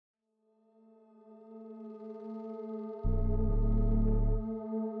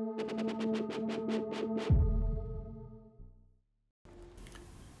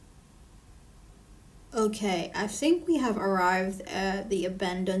Okay, I think we have arrived at the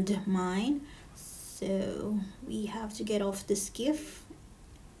abandoned mine. So we have to get off the skiff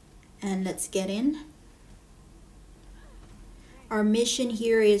and let's get in. Our mission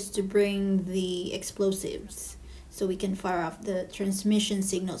here is to bring the explosives so we can fire off the transmission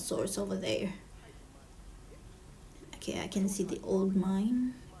signal source over there. Okay, I can see the old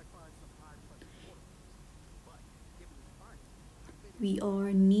mine. We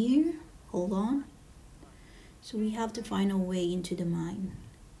are near. Hold on. So we have to find a way into the mine.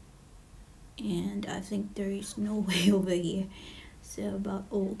 And I think there is no way over here. So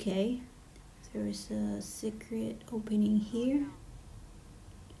okay. There is a secret opening here.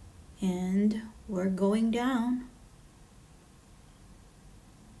 And we're going down.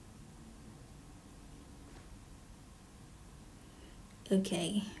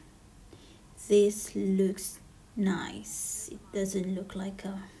 Okay. This looks nice. It doesn't look like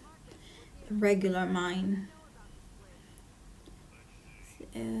a regular mine.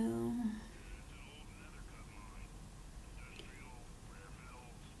 So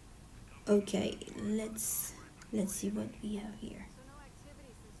okay, let's see what we have here.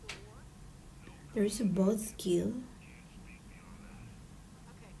 There is a buzzkill.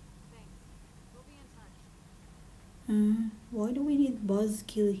 Why do we need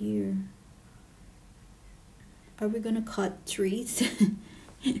buzzkill here? Are we gonna cut trees?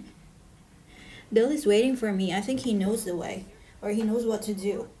 Bill is waiting for me. I think he knows the way, or he knows what to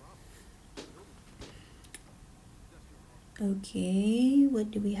do. Okay,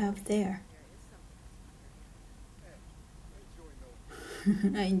 what do we have there?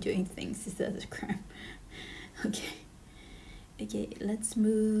 I'm enjoying things. Is that a crime? Okay, let's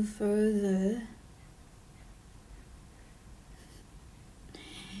move further.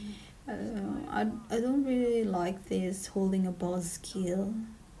 I don't really like this holding a buzzkill.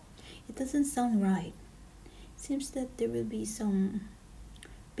 It doesn't sound right. It seems that there will be some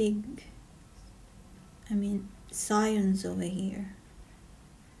big, science over here.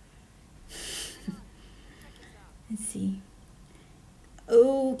 Let's see.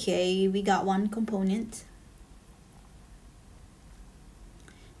 Okay, we got one component.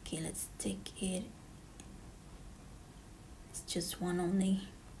 Okay, let's take it. It's just one only.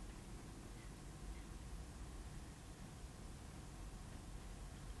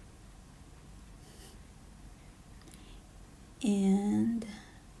 And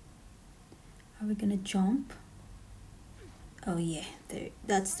are we gonna jump? Oh yeah, there,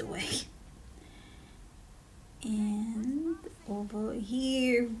 that's the way. And over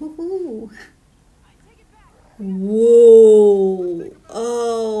here, woohoo! Whoa!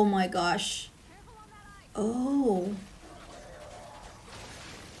 Oh my gosh! Oh.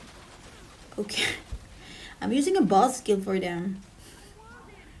 Okay, I'm using a buzzkill for them.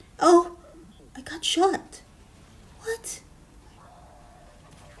 Oh, I got shot. What?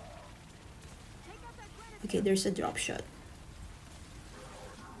 Okay, there's a drop shot.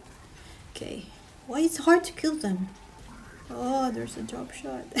 Okay, why it's hard to kill them? Oh, there's a drop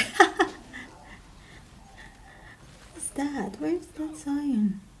shot. What's that? Where's that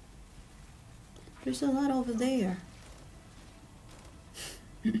sign? There's a lot over there.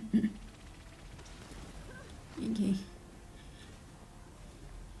 Okay.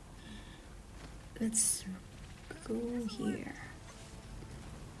 Let's go here.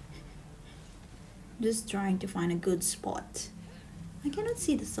 Just trying to find a good spot. I cannot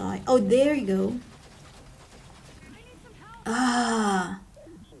see the side. Oh, there you go. Ah.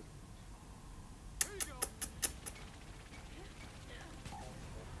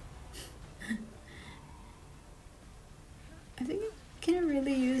 I think I can't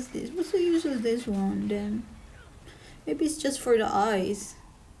really use this. What's the use of this one then? Maybe it's just for the eyes.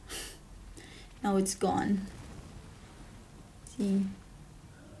 Now it's gone. See?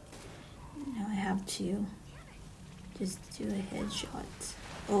 Now I have to just do a headshot.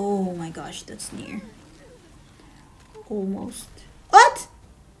 Oh my gosh, that's near. Almost. What?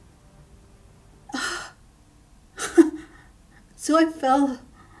 So I fell.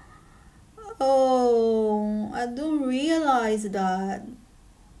 Oh, I don't realize that.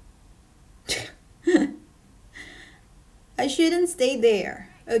 I shouldn't stay there.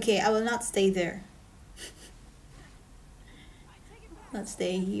 Okay, I will not stay there. Let's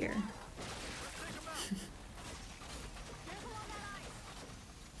stay here.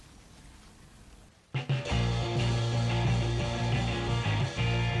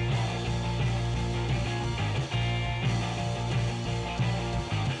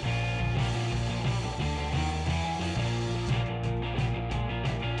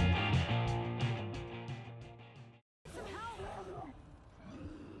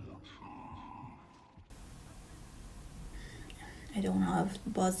 I don't have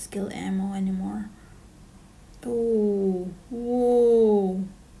boss skill ammo anymore. Oh, whoa.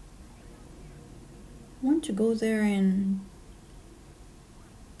 I want to go there and...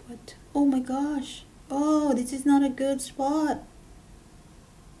 But, oh my gosh. Oh, this is not a good spot.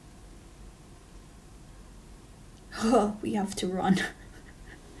 Oh, we have to run.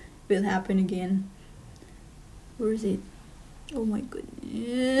 Will happen again. Where is it? Oh my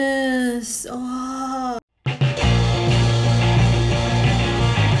goodness. Oh.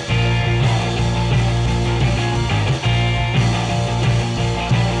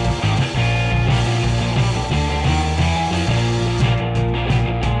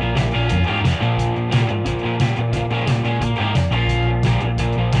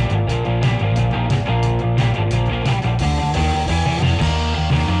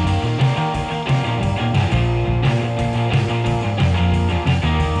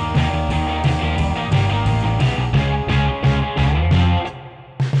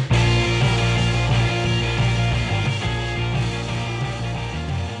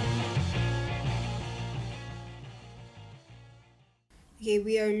 Okay,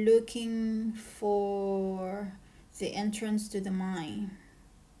 we are looking for the entrance to the mine.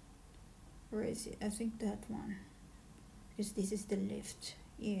 Where is it? I think that one. Because this is the lift.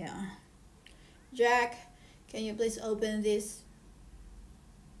 Yeah. Jack, can you please open this?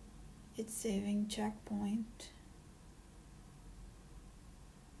 It's saving checkpoint.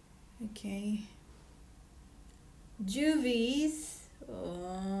 Okay. Juvies.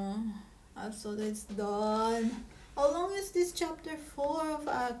 Oh, I thought it's done. How long is this chapter 4 of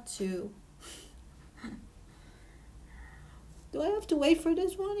Act 2? Do I have to wait for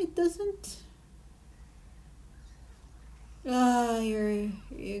this one? It doesn't. Ah, here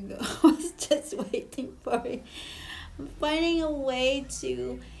you go. I was just waiting for it. I'm finding a way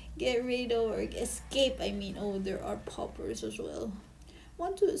to get rid of or escape. I mean, oh, there are poppers as well. I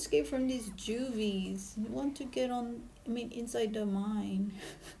want to escape from these juvies. I want to get on, inside the mine.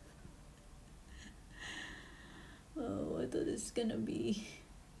 Oh, I thought it's gonna be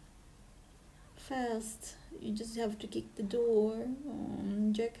fast. You just have to kick the door.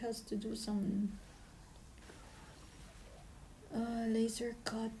 Jack has to do some laser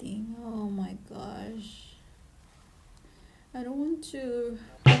cutting. Oh my gosh. I don't want to...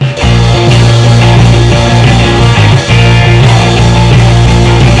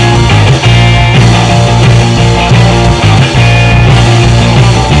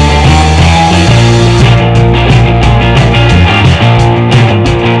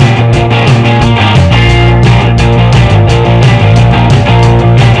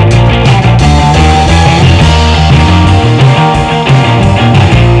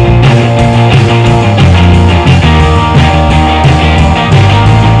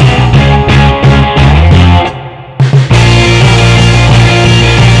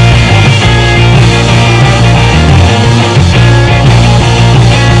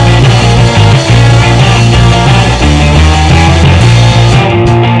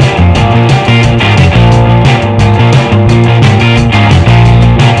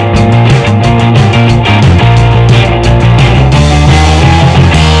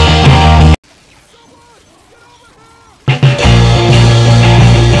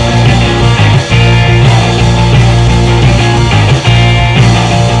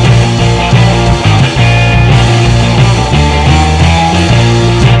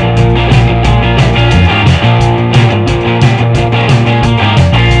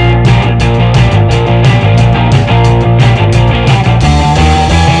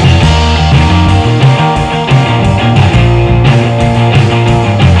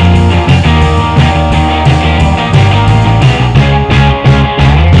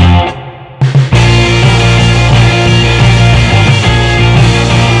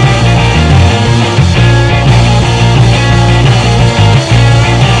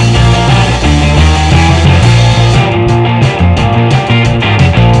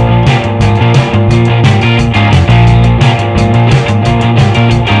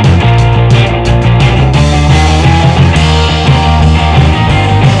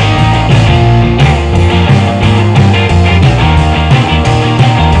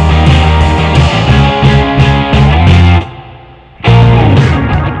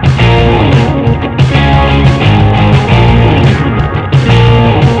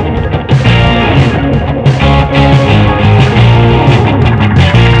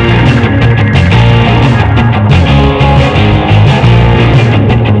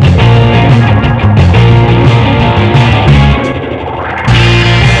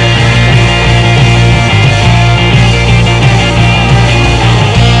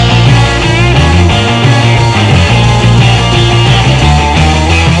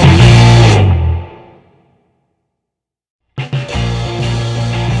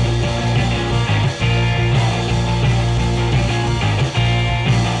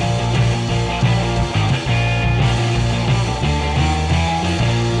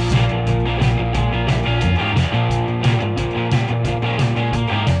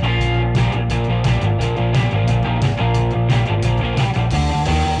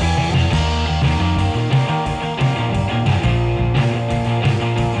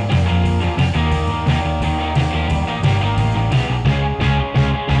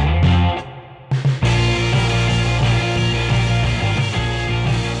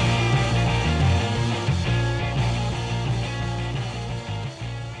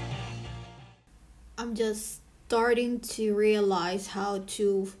 I'm just starting to realize how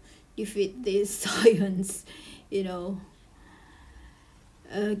to defeat these scions, you know.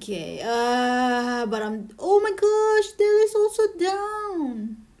 Okay, but oh my gosh, Dell is also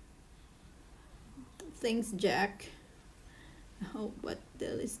down. Thanks, Jack. Oh, but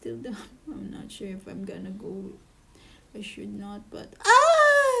Dell is still down. I'm not sure if I'm gonna go. I should not, but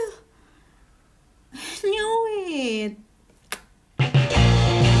I knew it.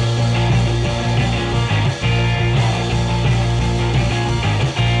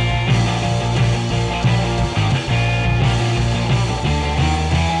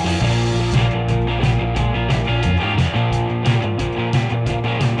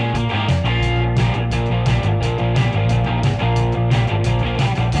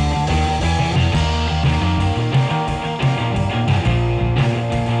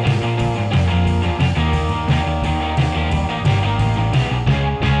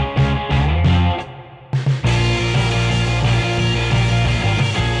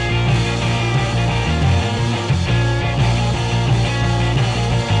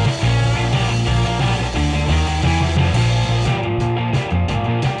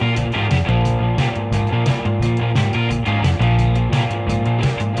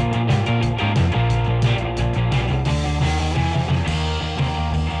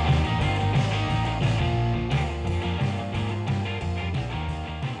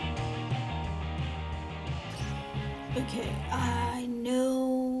 Okay, I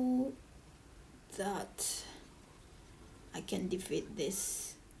know that I can defeat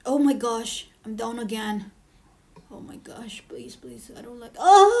this. Oh my gosh, I'm down again. Oh my gosh, please, please, I don't like.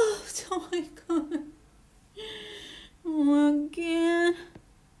 Oh, oh my god. Oh, again.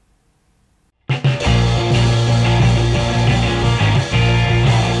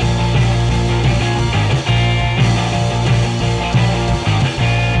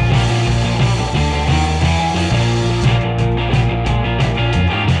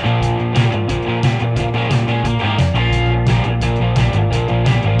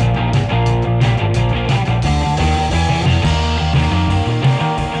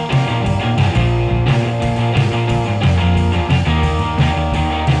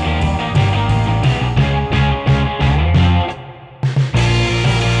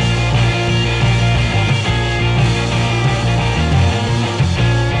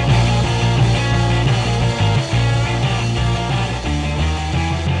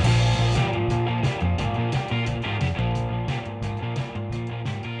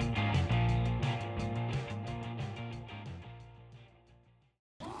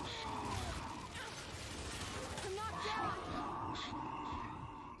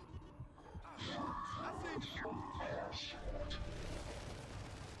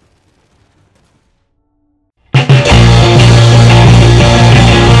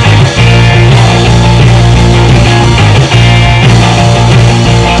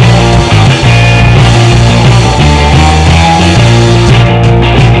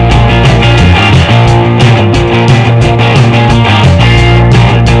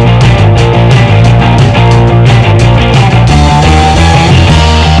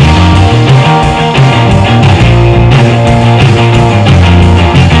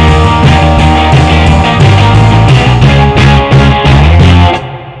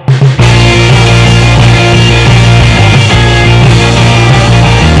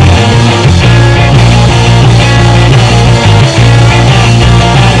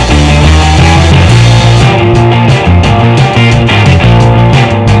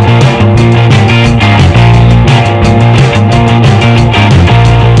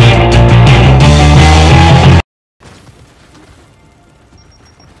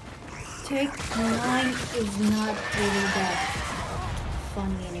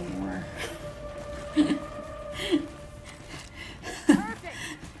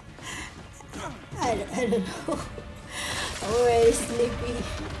 I don't know. I'm already sleepy.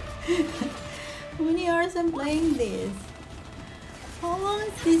 How many hours I'm playing this? How long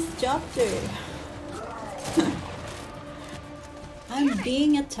is this chapter? I'm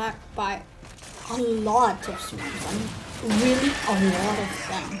being attacked by a lot of swamps. Really a lot of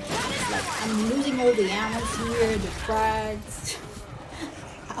them. It's like I'm losing all the ammo here, the frags.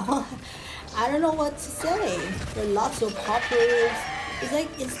 I don't know what to say. There are lots of hoppers. It's like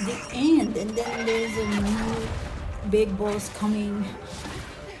it's the end, and then there's a new big boss coming.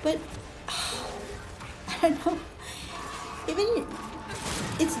 But I don't know. Even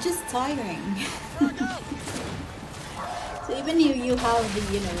it's just tiring. So even if you have the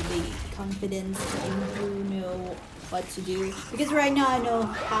the confidence and you know what to do, because right now I know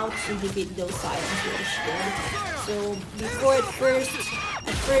how to defeat those silence. So before at first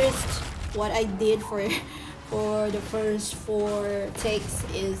what I did for the first 4 takes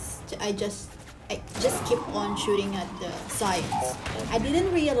is I just keep on shooting at the science. I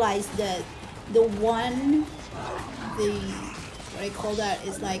didn't realize that the what I call that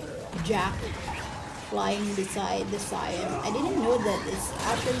is like Jack flying beside the cyan. I didn't know that it's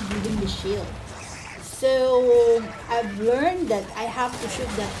actually giving the shield. So I've learned that I have to shoot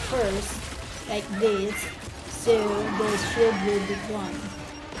that first, like this, so the shield will be gone.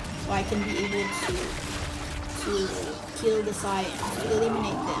 So I can be able to kill the cyan, to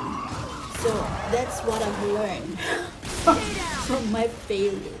eliminate them. So that's what I've learned from my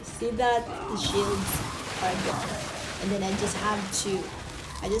failures. See that the shields are gone, and then I just have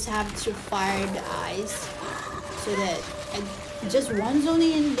to fire the eyes so that just once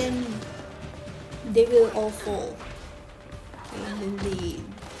only, and then they will all fall, and then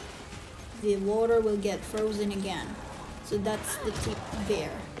the water will get frozen again. So that's the tip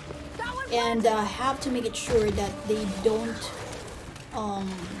there. And I have to make it sure that they don't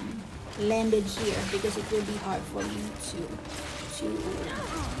land it here, because it will be hard for you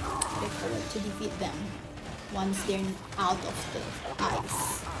to defeat them once they're out of the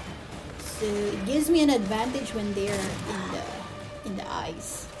ice. So it gives me an advantage when they're in the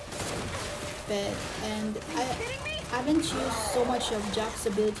ice. And I haven't used so much of Jack's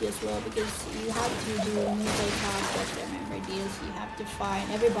ability as well, because you have to do multi-task. Like, remember this, you have to find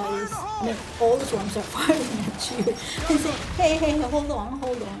all the swarms are firing at you and say, hey, hold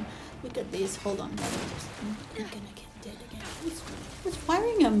on, look at this, hold on, I'm gonna get dead again. What's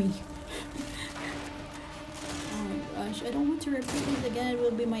firing at me? Oh my gosh, I don't want to repeat this again. It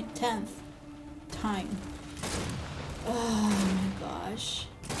will be my 10th time. Oh my gosh.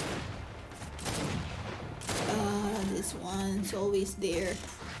 This one's always there.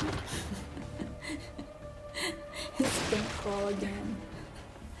 It's gonna crawl again.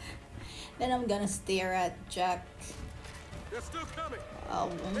 Then I'm gonna stare at Jack. They're still coming.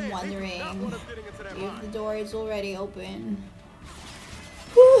 I'm wondering if the door is already open.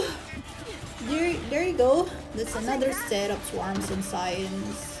 Whew. There you go. That's another set of swarms and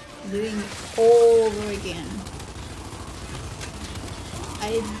science doing it all over again.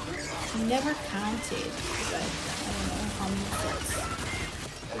 I never counted, but I don't know how many sets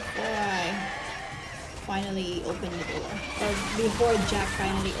before I finally opened the door, or before Jack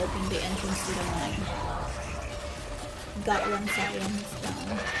finally opened the entrance to the mine. Got one science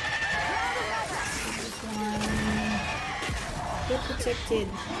down. This one, they're protected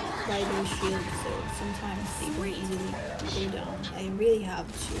by their shields, so sometimes they very easily go down. I really have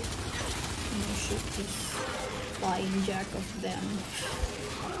to, shoot this flying Jack of them.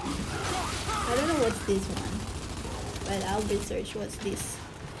 I don't know what's this one, but I'll research what's this.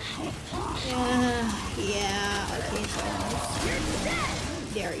 Yeah, okay, so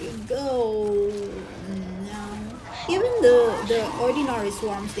there you go. Now, even the ordinary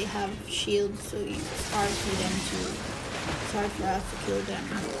swarms, they have shields, so it's hard for us to kill them.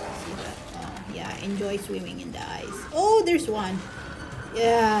 Yeah, enjoy swimming in the ice. Oh, there's one.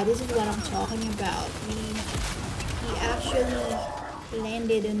 Yeah, this is what I'm talking about. He actually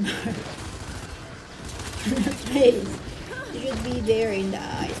landed in our place. It should be there in the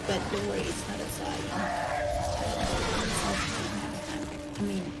ice, but don't worry, it's not outside. I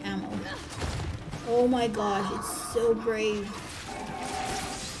mean, ammo. Oh my gosh, it's so brave.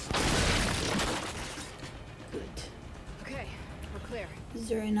 Good. Okay, we're clear. Is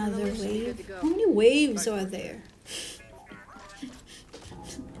there another wave? How many waves are there?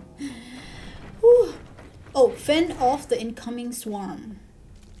 Whew. Oh, fend off the incoming swarm.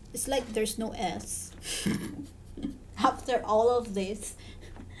 It's like there's no S. After all of this,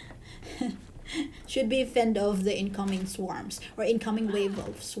 should be fend off the incoming swarms, or incoming wave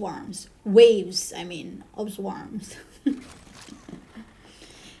of swarms. Waves, I mean, of swarms.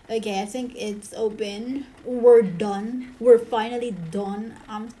 Okay, I think it's open. We're done. We're finally done.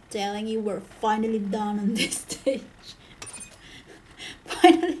 I'm telling you, we're finally done on this stage.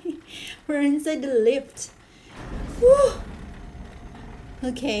 Finally, we're inside the lift. Woo!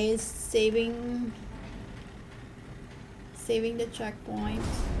 Okay, saving the checkpoint.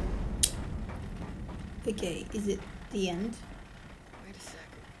 Okay, is it the end? Wait a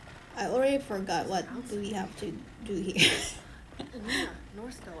second. I already forgot what do we have to do here. Lena,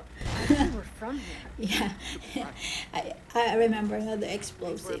 Northcomm. I think we're from here. Yeah, I remember how the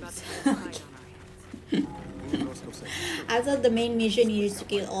explosives. I thought the main mission is to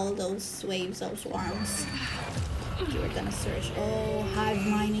kill all those waves of swarms. Okay, we're gonna search. Oh, hive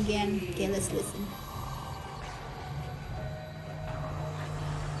mind again. Okay, let's listen.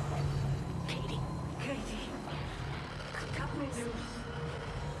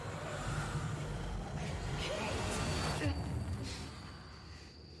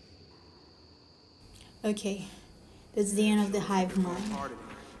 Okay, that's the end of the hive mind.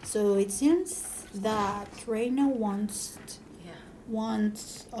 So it seems that Reina wants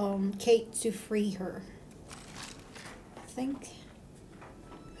Kait to free her. I think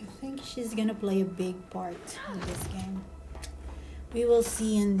she's gonna play a big part in this game. We will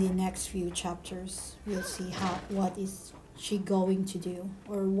see in the next few chapters. We'll see what is she going to do,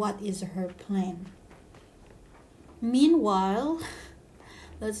 or what is her plan. Meanwhile,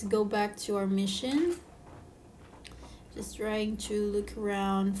 let's go back to our mission. Just trying to look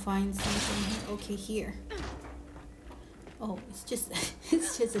around, find something here. Okay, here. Oh, it's just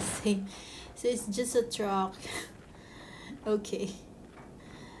it's just the same. So it's just a truck. Okay.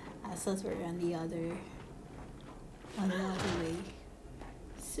 I thought we were on the other way.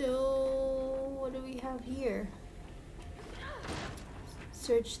 So what do we have here?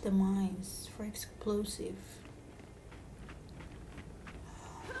 Search the mines for explosive.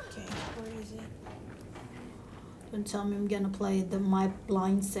 Okay, where is it? Don't tell me I'm gonna play my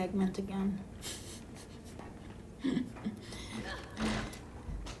blind segment again.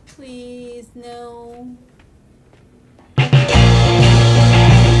 Please, no.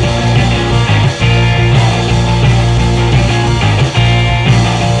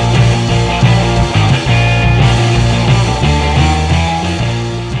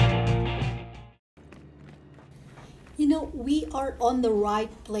 You know, we are on the right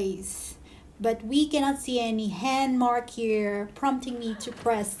place, but we cannot see any hand mark here prompting me to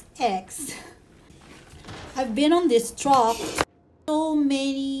press X. I've been on this truck so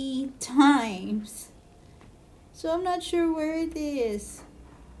many times, so I'm not sure where it is.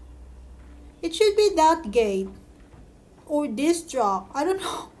 It should be that gate or this truck. I don't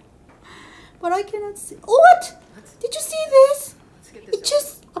know, but I cannot see. Oh, what? Did you see this? It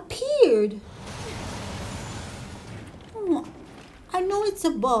just appeared. Oh, I know it's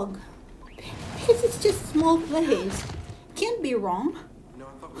a bug because it's just a small place. Can't be wrong.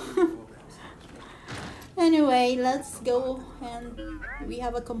 Anyway, let's go, and we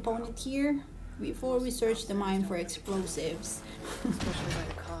have a component here before we search the mine for explosives.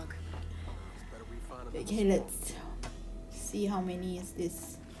 Okay, let's see how many is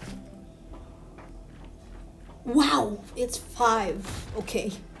this. Wow, it's 5.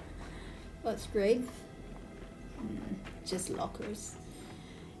 Okay, that's great. Just lockers.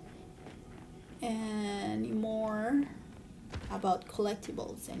 Any more? How about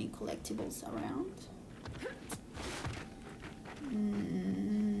collectibles? Any collectibles around?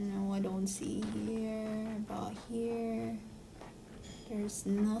 No, I don't see here. About here, there's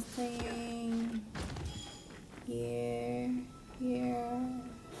nothing. Here.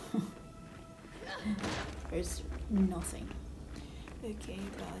 There's nothing. Okay,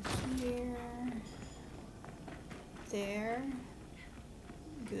 about here. There.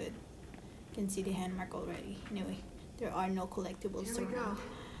 Good. Can see the hand mark already. Anyway, there are no collectibles around.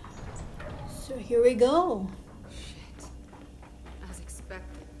 So here we go. Shit. As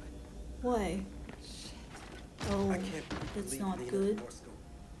expected, but... Why? Shit. Oh, that's not good.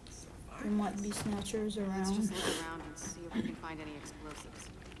 There might be snatchers Let's around. just look around and see if we can find any explosives.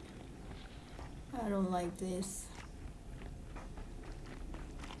 I don't like this.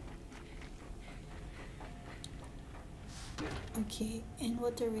 Okay, and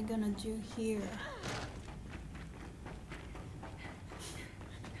what are we gonna do here?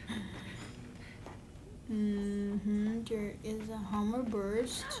 There is a hammer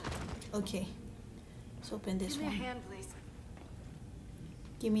burst. Okay, let's open this Give me one. a hand, please.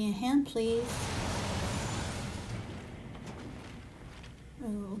 Give me a hand, please.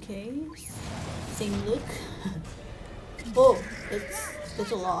 Oh, okay, same look. Oh,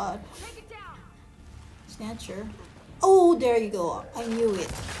 that's a lot. Snatcher. Oh, there you go. I knew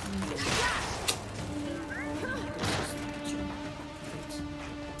it.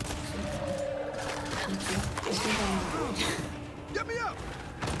 Get me up!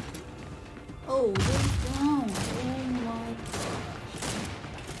 Oh, they're down. Oh my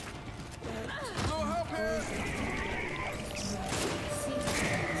No help here!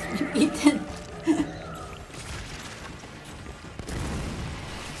 God. Ethan.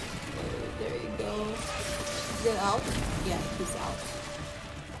 There you go. Is it out? Yeah, he's out.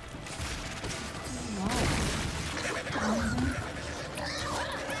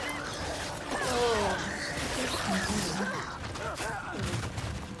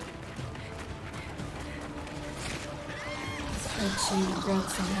 Actually, grab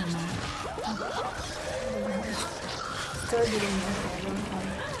some ammo. Start getting ammo. I don't have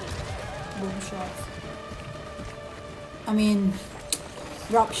boom shots. I mean,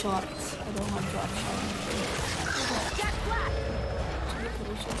 drop shots. I don't have drop shots.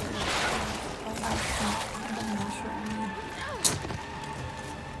 I'm not sure.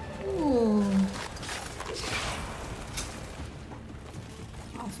 Ooh.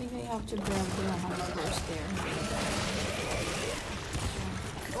 I think I have to grab the hamburgers there.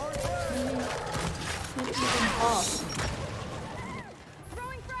 Not even off.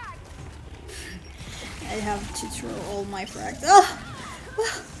 I have to throw all my frags. Oh!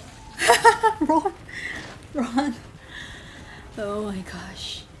 Run! Run! Oh my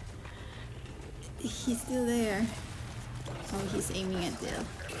gosh. He's still there. Oh, he's aiming at Dale.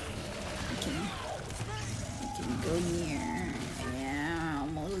 I can go near. Yeah,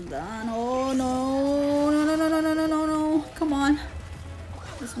 almost done. Oh no! No, no, no, no, no, no, no, no. Come on.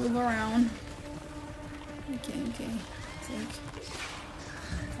 Let's move around. Okay, okay.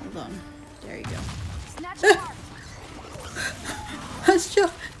 Hold on. There you go. Let's go.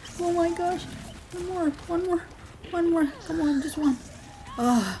 Oh my gosh. One more. Come on, just one.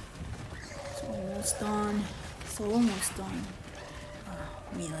 Oh, it's almost done. It's almost done. Oh,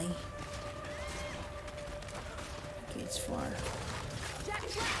 really? Okay, it's far.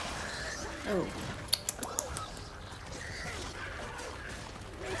 Oh.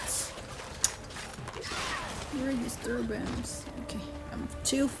 You're a disturbance. Okay, I'm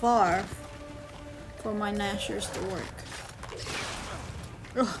too far for my nashers to work.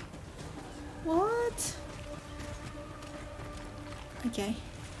 Ugh. What? Okay.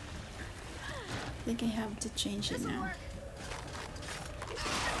 I think I have to change it now.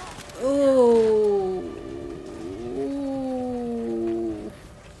 Oh.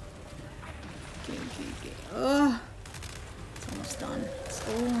 Okay. Ugh. It's almost done.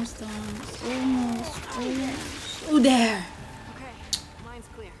 Oh, there. Okay, mine's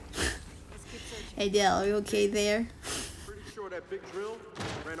clear. Let's keep searching. Hey, Dale, are you okay there? Pretty sure that big drill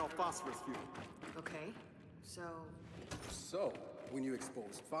ran off phosphorus fuel. Okay, so So, when you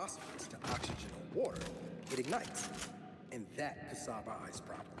expose phosphorus to oxygen or water, it ignites. And that could solve our ice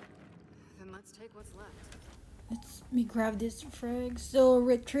problem. then let's take what's left. Let me grab this frag. So,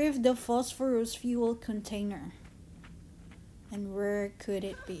 retrieve the phosphorus fuel container. And where could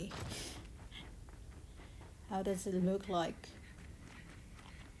it be? How does it look like?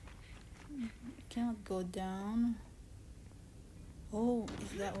 Can't go down. Oh,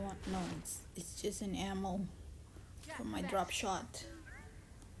 is that one? No, it's just an ammo for my drop shot.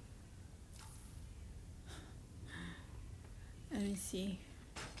 Let me see.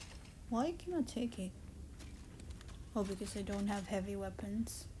 Why can I take it? Oh, because I don't have heavy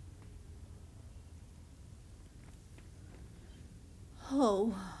weapons.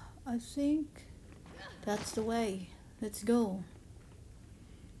 Oh, I think that's the way. Let's go.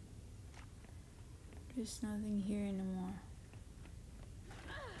 There's nothing here anymore.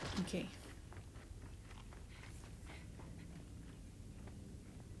 Okay.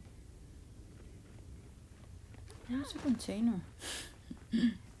 Where's the container?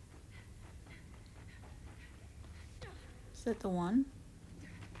 Is that the one?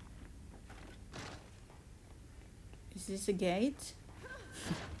 Is this a gate?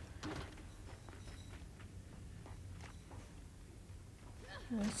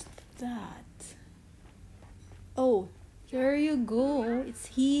 What's that? Oh, there you go. It's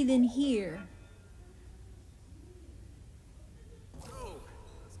hidden here.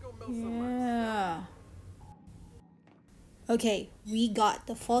 Let's go melt some ice. Yeah. Okay, we got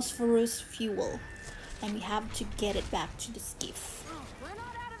the phosphorus fuel and we have to get it back to the skiff. We're not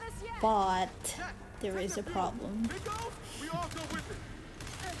out of this yet. But there is a problem. Big goes, we all go with it.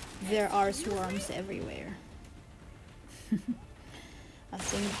 There are swarms everywhere. I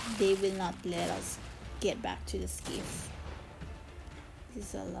think they will not let us get back to the skiff.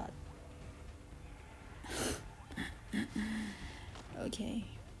 This is a lot. Okay.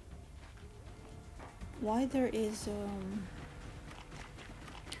 Why there is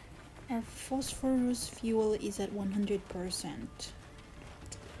our phosphorus fuel is at 100%.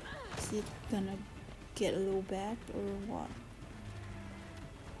 Is it gonna get a little back or what?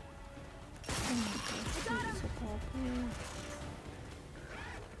 Oh my gosh, this is a problem.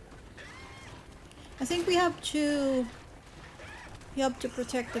 I think we have to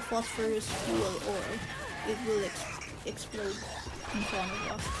protect the phosphorus fuel or it will explode in front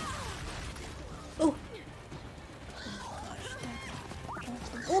of us. Oh!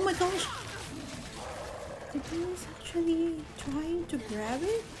 Oh my gosh! The girl is actually trying to grab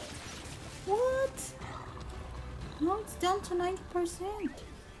it? What? No, it's down to 90%.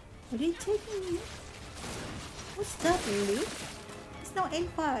 Are they taking it? What's that really? It's now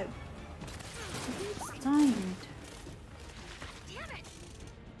 85. I think it's timed. Damn it!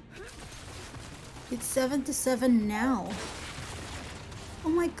 It's 77 now. Oh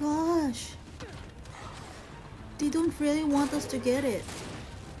my gosh. They don't really want us to get it.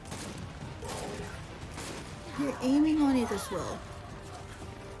 They're aiming on it as well.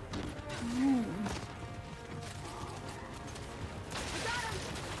 Oh.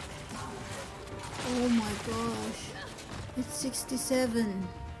 Oh my gosh. It's 67.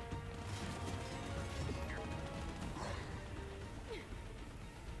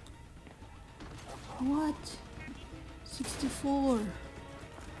 What? 64.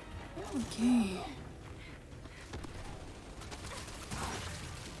 Okay.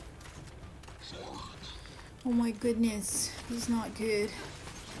 Oh my goodness, he's not good.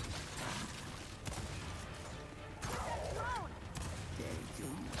 There we go.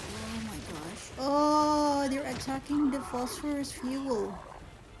 Oh my gosh. Oh, they're attacking the phosphorus fuel.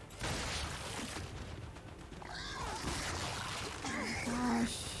 Oh my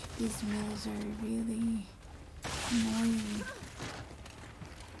gosh, these mills are really annoying.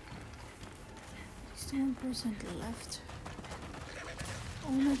 61% left.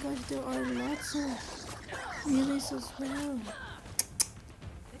 Oh my gosh, there are lots of Millies as well.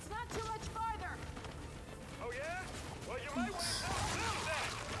 It's not too much farther. Oh yeah? Well, you might want to build that.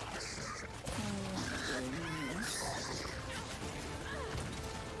 Oh goodness.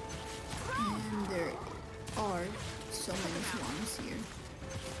 And there are so many swans here.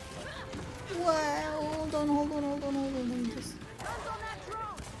 Wow, hold on. Let me just... Oh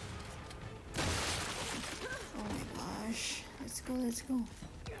my gosh. Let's go.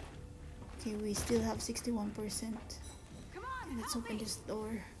 Okay, we still have 61%. Let's open this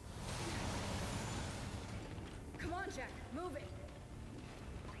door. Come on, Jack, move it.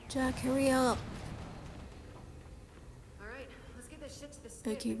 Jack, hurry up. Alright, let's get this shit to the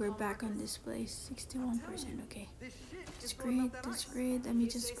skip. Okay, we're back on this place. 61%, okay. That's great. Let me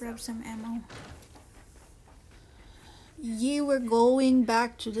just grab some ammo. Yeah, we're going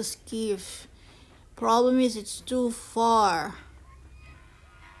back to the skiff. Problem is, it's too far.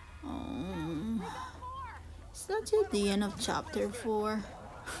 Is that yet the end of chapter 4?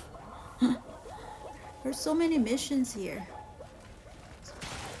 There's so many missions here.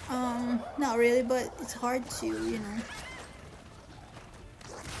 Not really, but it's hard to, you know.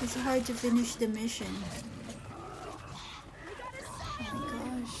 It's hard to finish the mission. Oh my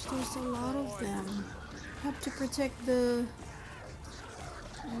gosh, there's a lot of them. Have to protect the...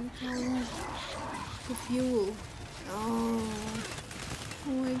 what do you call it? The fuel. Oh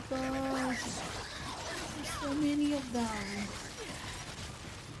my gosh. There's so many of them.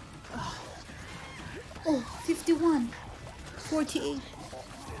 Oh, 51. 48. And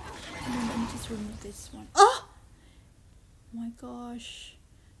then let me just remove this one. Oh my gosh.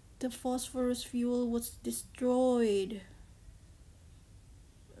 The phosphorus fuel was destroyed.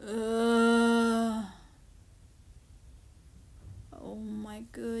 Oh my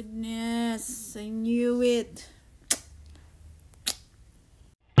goodness. I knew it.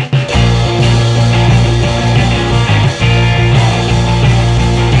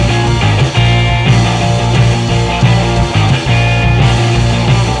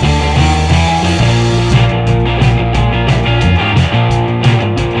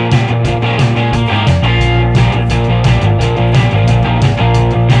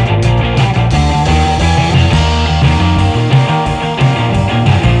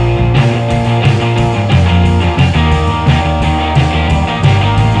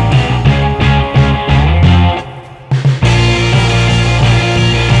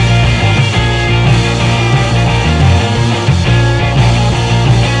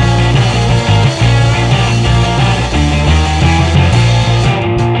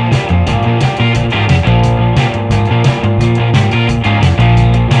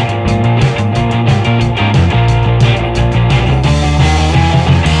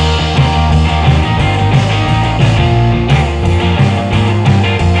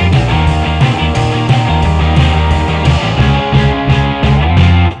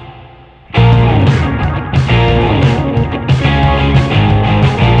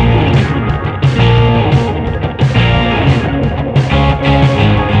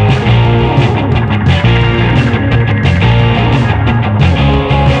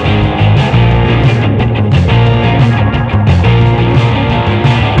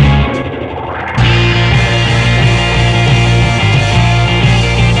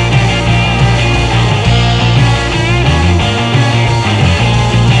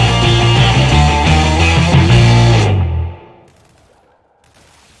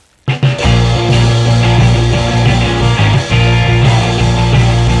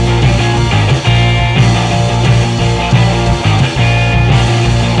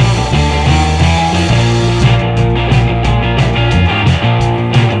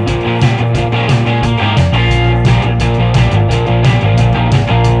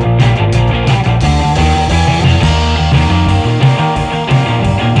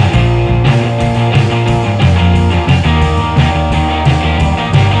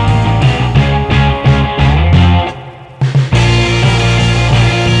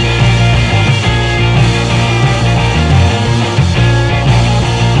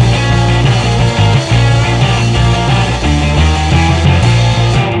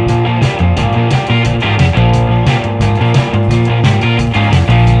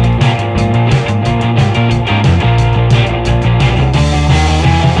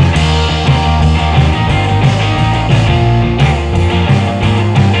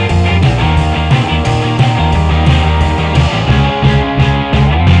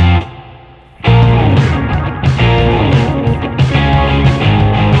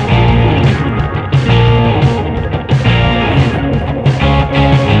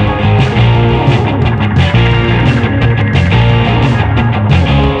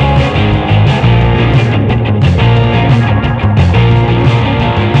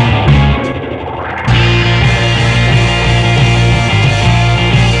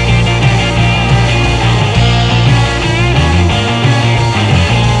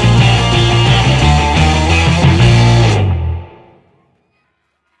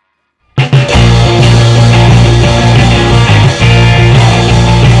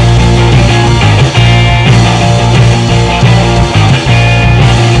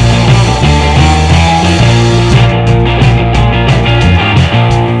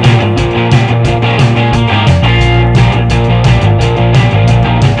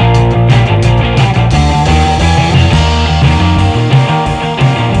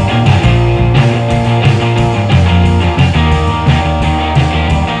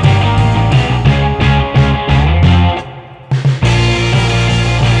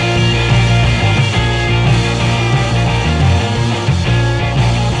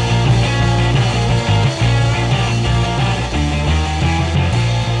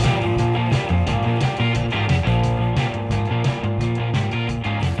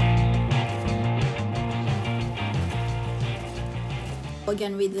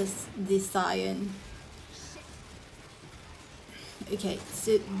 again with this cyan. Okay,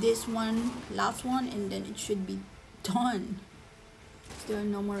 so this one, last one, and then it should be done. There are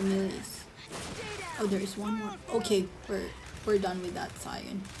no more millies. Oh, there is one more. Okay, we're done with that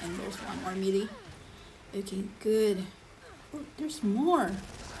cyan, and there's one more melee. Okay, good. Oh, there's more.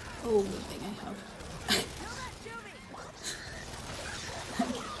 Oh, good thing I have.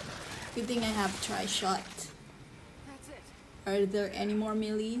 Good thing I have tri-shot. Are there any more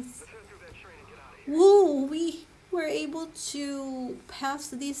melees? Whoa, we were able to pass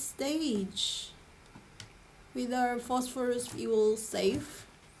this stage with our phosphorus fuel safe.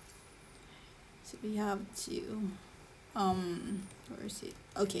 So we have to where is it?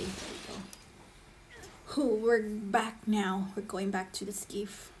 Okay, there we go. Oh, we're back now. We're going back to the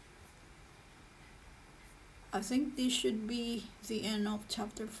skiff. I think this should be the end of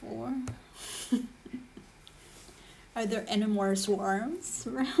chapter 4. Are there any more swarms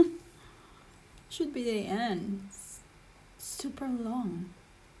around? Should be the end. It's super long.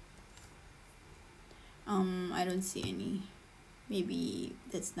 I don't see any. Maybe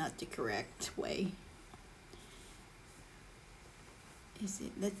that's not the correct way. Is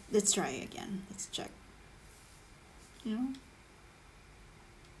it? Let's try again. Let's check. You know?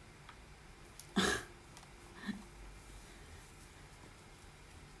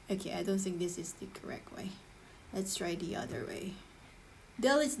 Okay, I don't think this is the correct way. Let's try the other way.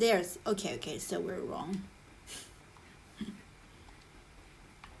 Del is theirs. Okay, so we're wrong.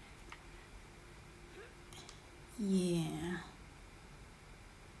 Yeah.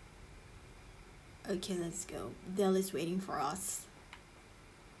 Okay, let's go. Del is waiting for us.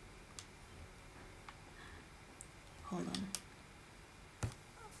 Hold on.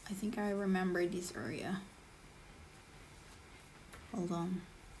 I think I remember this area. Hold on.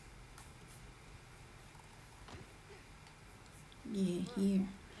 Yeah, here.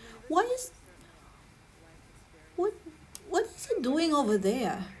 What is he doing over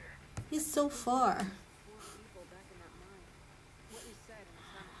there? He's so far.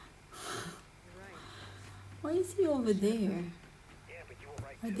 Why is he over there?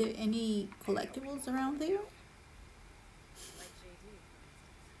 Are there any collectibles around there?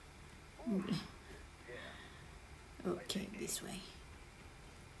 Okay, this way.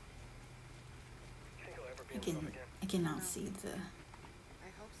 I cannot see the. I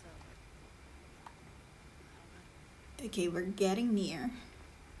hope so. Okay, we're getting near.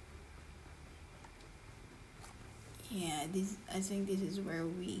 Yeah, I think this is where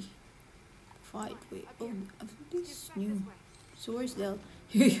we fight with. Oh, I think this is new. So where's Del?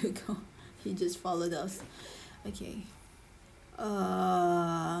 Here you go. He just followed us. Okay.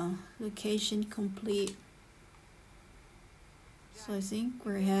 Location complete. So I think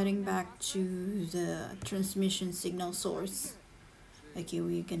we're heading back to the transmission signal source. Okay,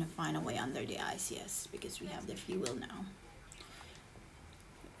 we're gonna find a way under the ice, yes, because we have the fuel now.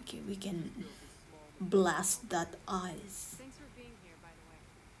 Okay, we can blast that ice. Thanks for being here, by the way.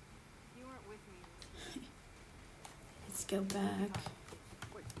 You weren't with me. Let's go back.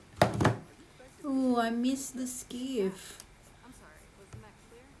 Oh, I missed the skiff. I'm sorry, wasn't that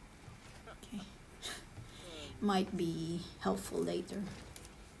clear? Okay. Might be helpful later.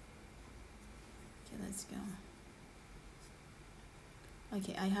 Okay, let's go.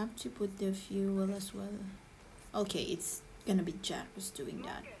 Okay, I have to put the fuel as well. Okay, it's gonna be Jack who's doing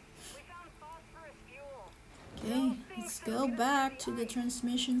that. Okay, let's go back to the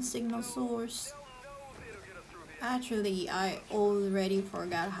transmission signal source. Actually, I already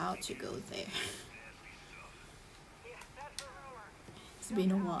forgot how to go there. It's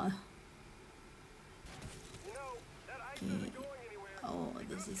been a while. Okay. Oh,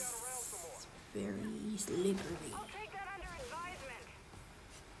 this is very slippery.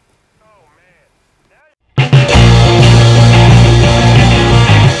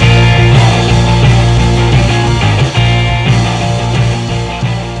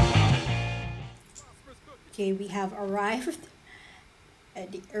 Okay, we have arrived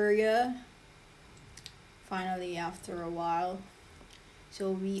at the area finally after a while.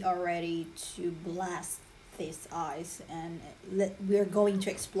 So we are ready to blast this ice and we're going to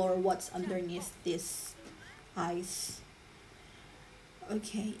explore what's underneath this ice.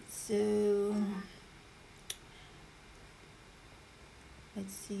 Okay, so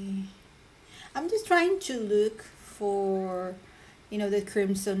let's see. I'm just trying to look for, the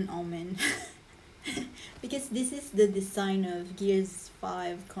Crimson Omen. Because this is the design of Gears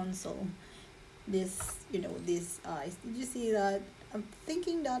 5 console. This, this ice. Did you see that? I'm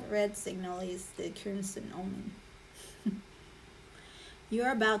thinking that red signal is the Crimson Omen. You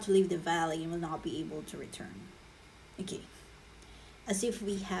are about to leave the valley and will not be able to return. Okay. As if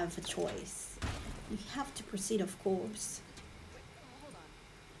we have a choice. We have to proceed, of course.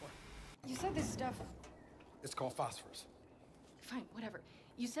 You said this stuff... It's called phosphorus. Fine, whatever.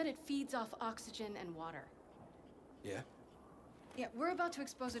 You said it feeds off oxygen and water. Yeah? Yeah, we're about to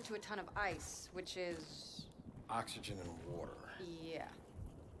expose it to a ton of ice, which is... Oxygen and water. Yeah.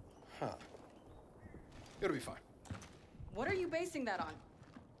 Huh. It'll be fine. What are you basing that on?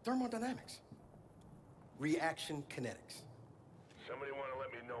 Thermodynamics. Reaction kinetics. Somebody want to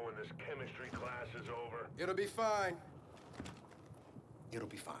let me know when this chemistry class is over? It'll be fine. It'll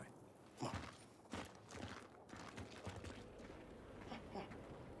be fine. Come on.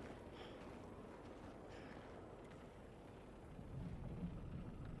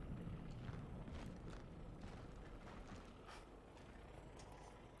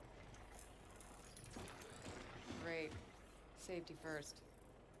 Great. Safety first.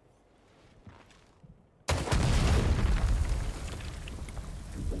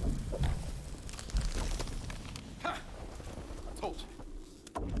 Ha! I told you.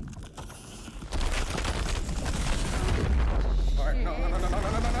 All right, no.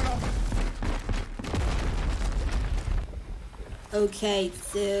 Okay,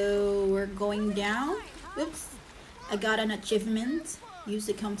 so we're going down. Oops. I got an achievement. Use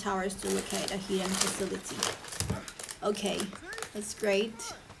the comm towers to locate a hidden facility. Okay, that's great.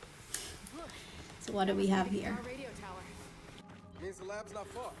 So what do we have here? Our radio tower. Means the lab's not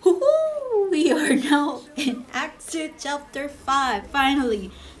far. Woohoo! We are now in Act 2, Chapter 5.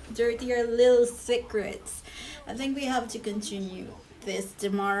 Finally, dirtier little secrets. I think we have to continue this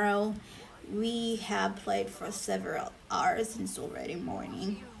tomorrow. We have played for several hours and it's already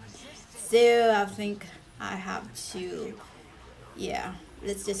morning. So I think I have to, yeah,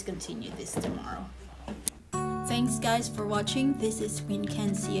 let's just continue this tomorrow. Thanks guys for watching. This is Queen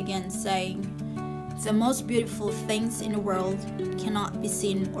Kenzie again saying, the most beautiful things in the world cannot be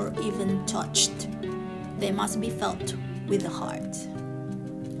seen or even touched. They must be felt with the heart.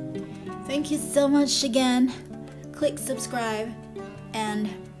 Thank you so much again. Click subscribe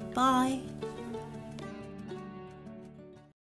and bye.